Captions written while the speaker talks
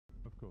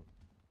Cool.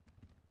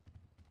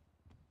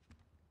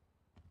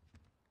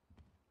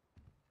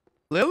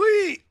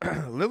 Lily,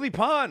 Lily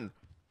Pond.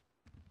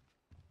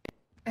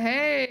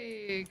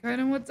 Hey,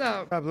 Conan, what's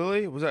up? What's up,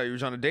 Lily? What's that? You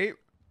was on a date?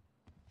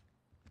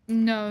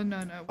 No.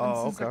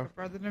 Oh, Winston's like okay. a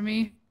brother to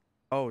me.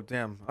 Oh,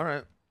 damn. All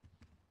right.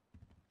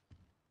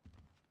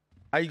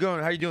 How you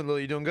going? How you doing,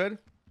 Lily? You doing good?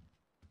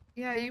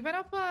 Yeah, you've been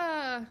up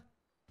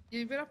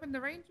in the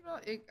range,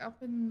 up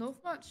in North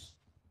much?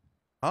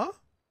 Huh?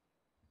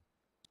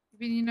 You've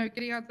been,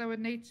 getting out there with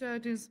nature,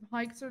 doing some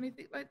hikes or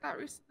anything like that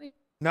recently?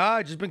 Nah,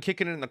 I just been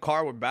kicking it in the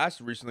car with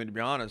Bastard recently, to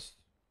be honest.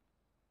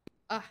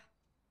 Ah,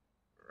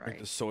 Drink right.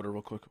 this soda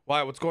real quick.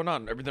 Why? What's going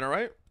on? Everything all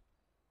right?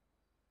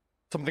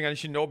 Something I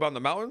should know about in the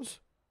mountains?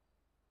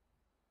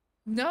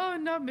 No,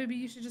 maybe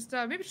you should just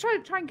maybe try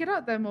and get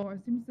out there more.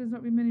 It seems there's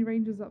not been many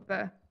rangers up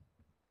there.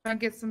 Try and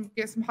get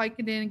some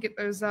hiking in and get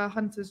those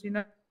hunters,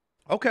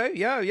 Okay,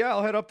 yeah,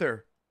 I'll head up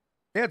there.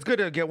 Yeah, it's good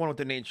to get one with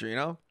the nature, you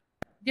know?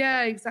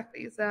 Yeah,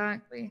 exactly.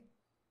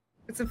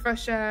 Get some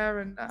fresh air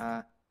and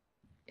yeah.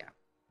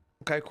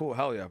 Okay, cool.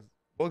 Hell yeah.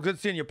 Well, good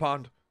seeing you,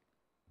 Pond.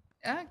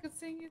 Yeah, good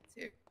seeing you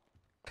too.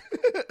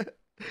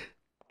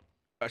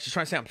 She's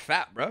trying to say I'm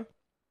fat, bro.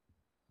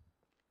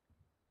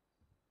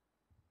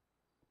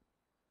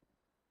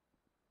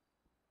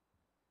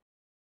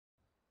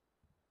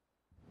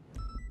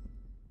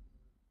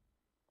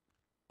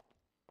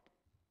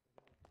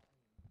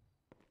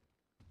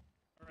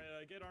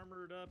 Get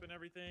armored up and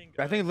everything.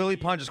 I think Lily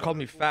Pond just called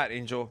me fat,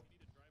 Angel.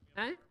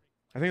 Huh?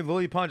 I think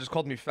Lily Pond just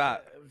called me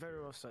fat.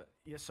 Very well, sir.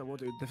 Yes, sir. We'll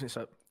do. Definitely,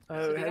 sir.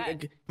 do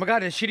that. Oh my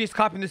God, is shittiest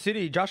cop in the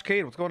city? Josh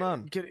Cade, what's going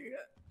on? You're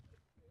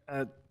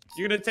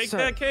gonna take sir.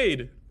 that,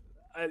 Kade?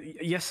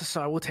 Yes,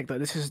 sir. I will take that.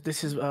 This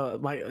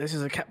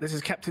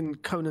is Captain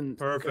Conan.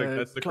 Perfect.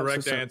 That's the Clarkson,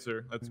 correct sir.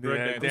 answer. That's the correct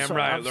Yeah, answer. damn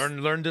sorry, right. I'm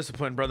Learn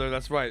discipline, brother.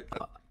 That's right.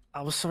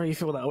 I was sorry you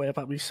feel that way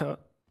about me, sir.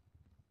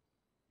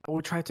 I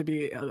will try to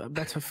be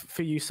better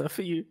for you, sir.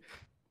 For you.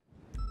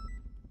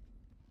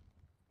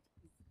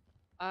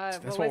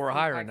 That's what we're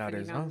hiring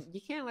nowadays, huh? You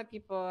can't let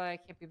people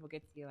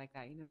get to you like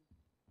that,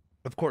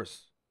 Of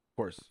course.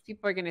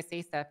 People are gonna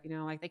say stuff,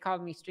 like they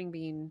called me string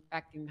bean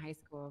back in high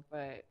school,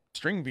 but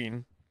String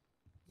bean.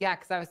 yeah,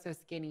 because I was so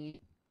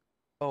skinny.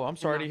 Oh, I'm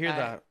sorry to hear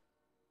that.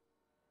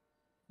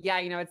 Yeah,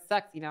 it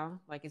sucks,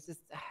 like it's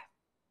just,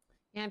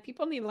 man,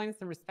 people need to learn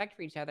some respect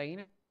for each other,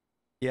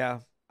 Yeah.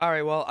 All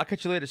right. Well, I'll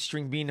catch you later,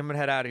 String bean. I'm gonna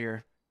head out of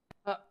here.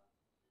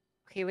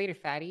 Okay, later,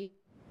 fatty.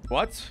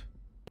 What?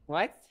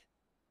 What?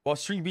 Well,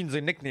 String bean's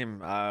a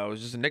nickname. It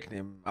was just a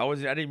nickname. I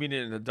didn't mean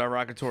it in a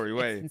derogatory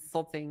way. It's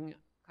insulting,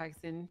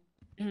 Clarkson.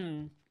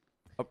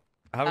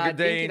 Have a good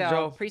day, thank you,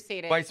 Angel.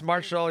 Appreciate it. Vice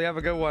Marshal, you have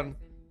a good one.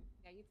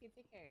 Yeah, you too.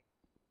 Take care.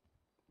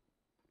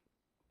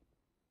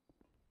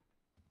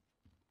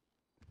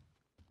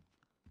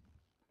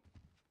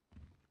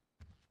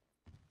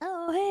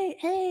 Oh,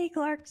 hey,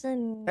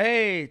 Clarkson.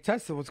 Hey,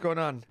 Tessa, what's going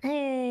on?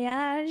 Hey,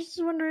 I was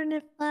just wondering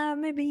if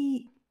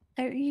maybe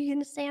are you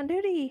gonna stay on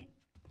duty?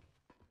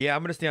 Yeah,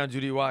 I'm gonna stay on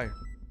duty. Why?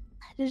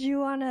 Did you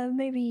want to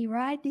maybe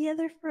ride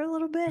together for a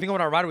little bit? You think I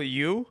want to ride with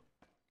you?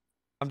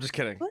 I'm just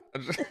kidding. What?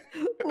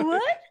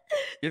 What?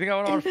 You think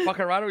I want to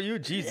fucking ride with you?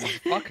 Jesus,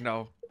 fuck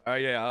no. All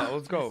right, yeah,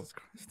 let's go.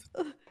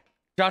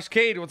 Josh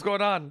Cade, what's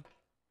going on?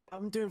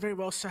 I'm doing very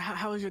well, sir.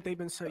 How has your day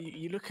been, sir?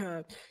 You look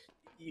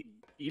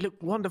you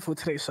look wonderful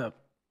today, sir.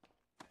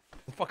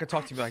 Don't fucking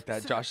talk to me like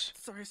that, Sir, Josh.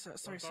 Sorry, sir.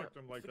 Sorry, Don't sir. talk to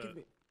him like Forgive that.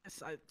 me. Yes,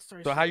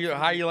 sorry. So sir. how you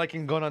Forgive me.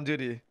 liking going on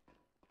duty?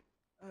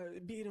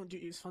 Being on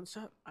duty is fun,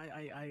 sir.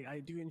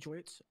 I do enjoy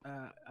it.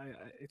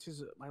 It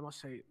is. I must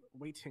say,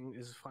 waiting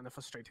is kind of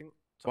frustrating.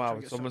 So I'm Wow, trying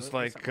to it's get almost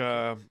started. like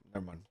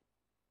never mind.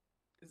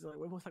 It's like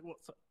almost like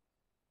what, sir?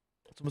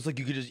 It's almost like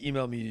you could just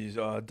email me,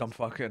 dumb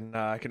fuck, and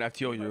I can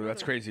FTO you.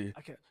 That's crazy.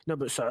 Okay. No,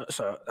 but sir,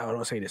 I want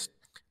to say this.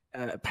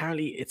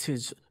 Apparently, it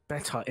is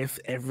better if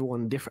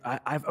everyone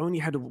different. I've only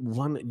had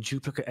one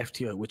duplicate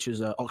FTO, which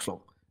is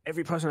Oxlong.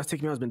 Every person that's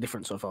taken me out has been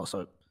different so far. So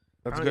That's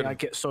apparently good. I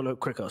get solo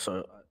quicker. So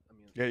I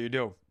mean, Yeah, you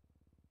do.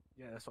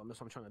 yeah, that's what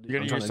I'm trying to do. You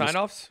I'm gonna trying use to just-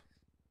 sign-offs?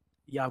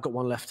 Yeah, I've got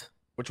one left.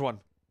 Which one?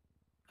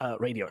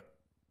 Radio.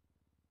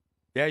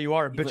 Yeah, you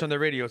are a bitch but- on the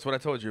radio. It's what I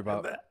told you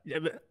about.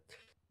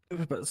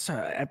 But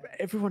sir,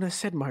 everyone has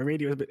said my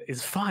radio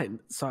is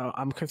fine. So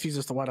I'm confused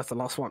as to why that's the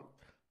last one.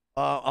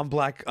 I'm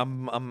black.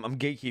 I'm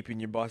gatekeeping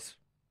you, boss.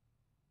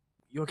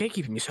 You're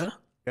gatekeeping me, sir.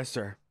 Yes,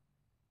 sir.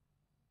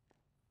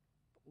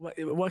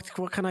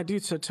 What can I do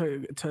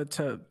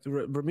to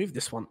remove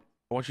this one?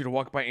 I want you to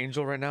walk by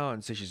Angel right now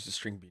and say she's a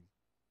string bean.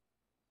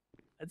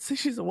 I'd say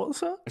she's a what,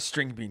 sir? A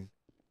string bean.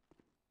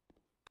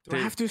 Do I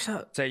have to,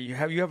 sir? Say you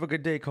have a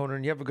good day,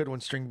 Conan. You have a good one,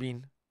 string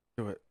bean.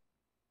 Do it.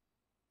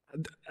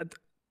 Do it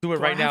Do I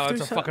right now. have to,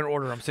 It's a sir? fucking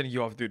order. I'm sending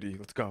you off duty.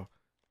 Let's go.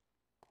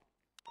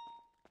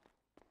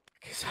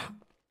 Okay, sir.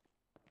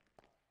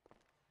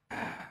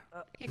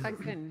 Okay,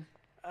 Clarkson.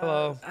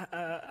 Hello.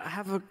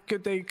 Have a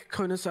good day,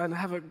 Conan, sir, and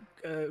have a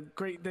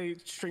great day,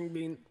 string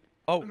bean.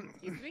 Oh.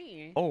 Excuse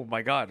me. Oh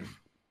my God.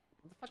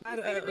 What the fuck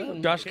did you say to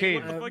me? Josh Kade,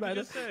 Cade. what the fuck did you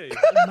just say?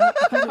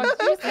 What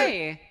did you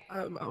say?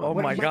 Oh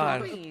my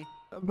God.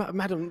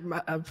 Madam,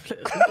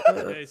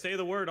 Hey, say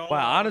the word. Well,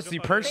 honestly,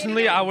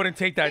 personally, I wouldn't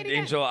take that,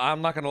 Angel.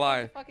 I'm not gonna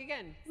lie. Fuck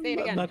again. Say it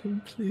again.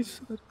 Madam,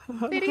 please. Say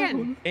it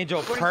again.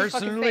 Angel, What did you fucking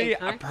personally, say,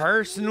 huh?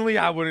 personally,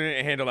 I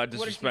wouldn't handle that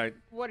disrespect.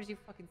 What did you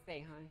fucking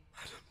say,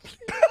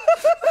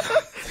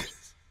 huh?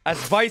 As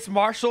Vice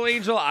Marshal,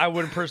 Angel, I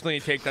wouldn't personally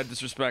take that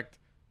disrespect.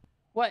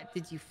 What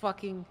did you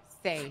fucking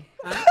say,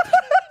 huh?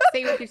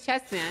 Say it with your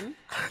chest, man.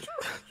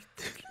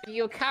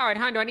 You a coward,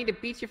 huh? Do I need to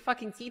beat your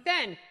fucking teeth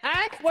in?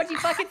 Huh? What'd you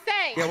fucking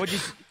say? Yeah, what'd you...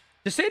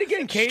 Just say it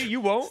again, Kate. You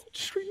won't.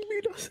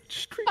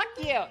 Fuck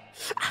you.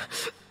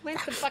 Win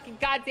some fucking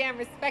goddamn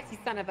respect, you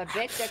son of a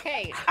bitch,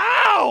 okay?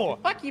 Ow!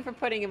 Fuck you for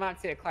putting him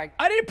up to it, Clark.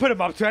 I didn't put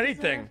him up to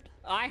anything.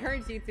 I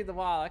heard you through the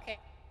wall, okay?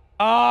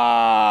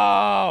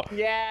 Oh!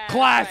 Yeah.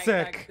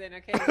 Classic. Right,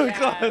 okay, yeah.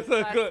 Classic. So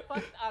I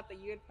fucked up that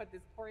you would put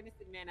this poor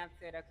innocent man up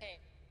to it, okay?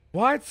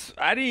 What?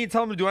 I didn't even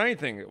tell him to do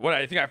anything. What?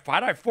 I think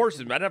I forced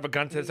him. I didn't have a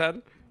gun to his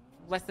head.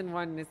 Lesson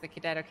 1 is the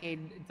cadet, okay?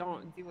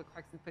 Don't do what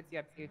Clarkson puts you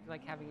up to if you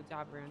like having a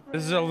job around.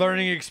 This is a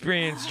learning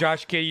experience,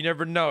 Josh K. You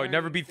never know.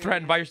 Never be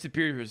threatened by your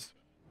superiors.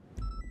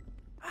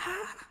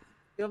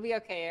 You'll be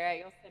okay, alright?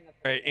 You'll stand up.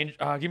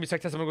 All right, give me a sec.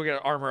 Test. I'm gonna go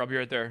get armor. I'll be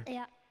right there.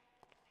 Yeah.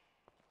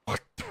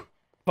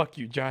 Fuck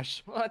you,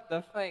 Josh. What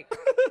the fuck?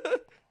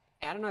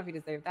 I don't know if you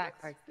deserve that,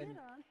 Clarkson.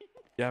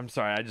 Yeah, I'm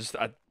sorry.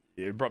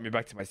 It brought me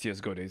back to my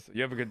CS:GO days.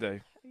 You have a good day.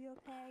 Are you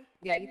okay?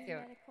 Yeah, you too.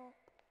 Medical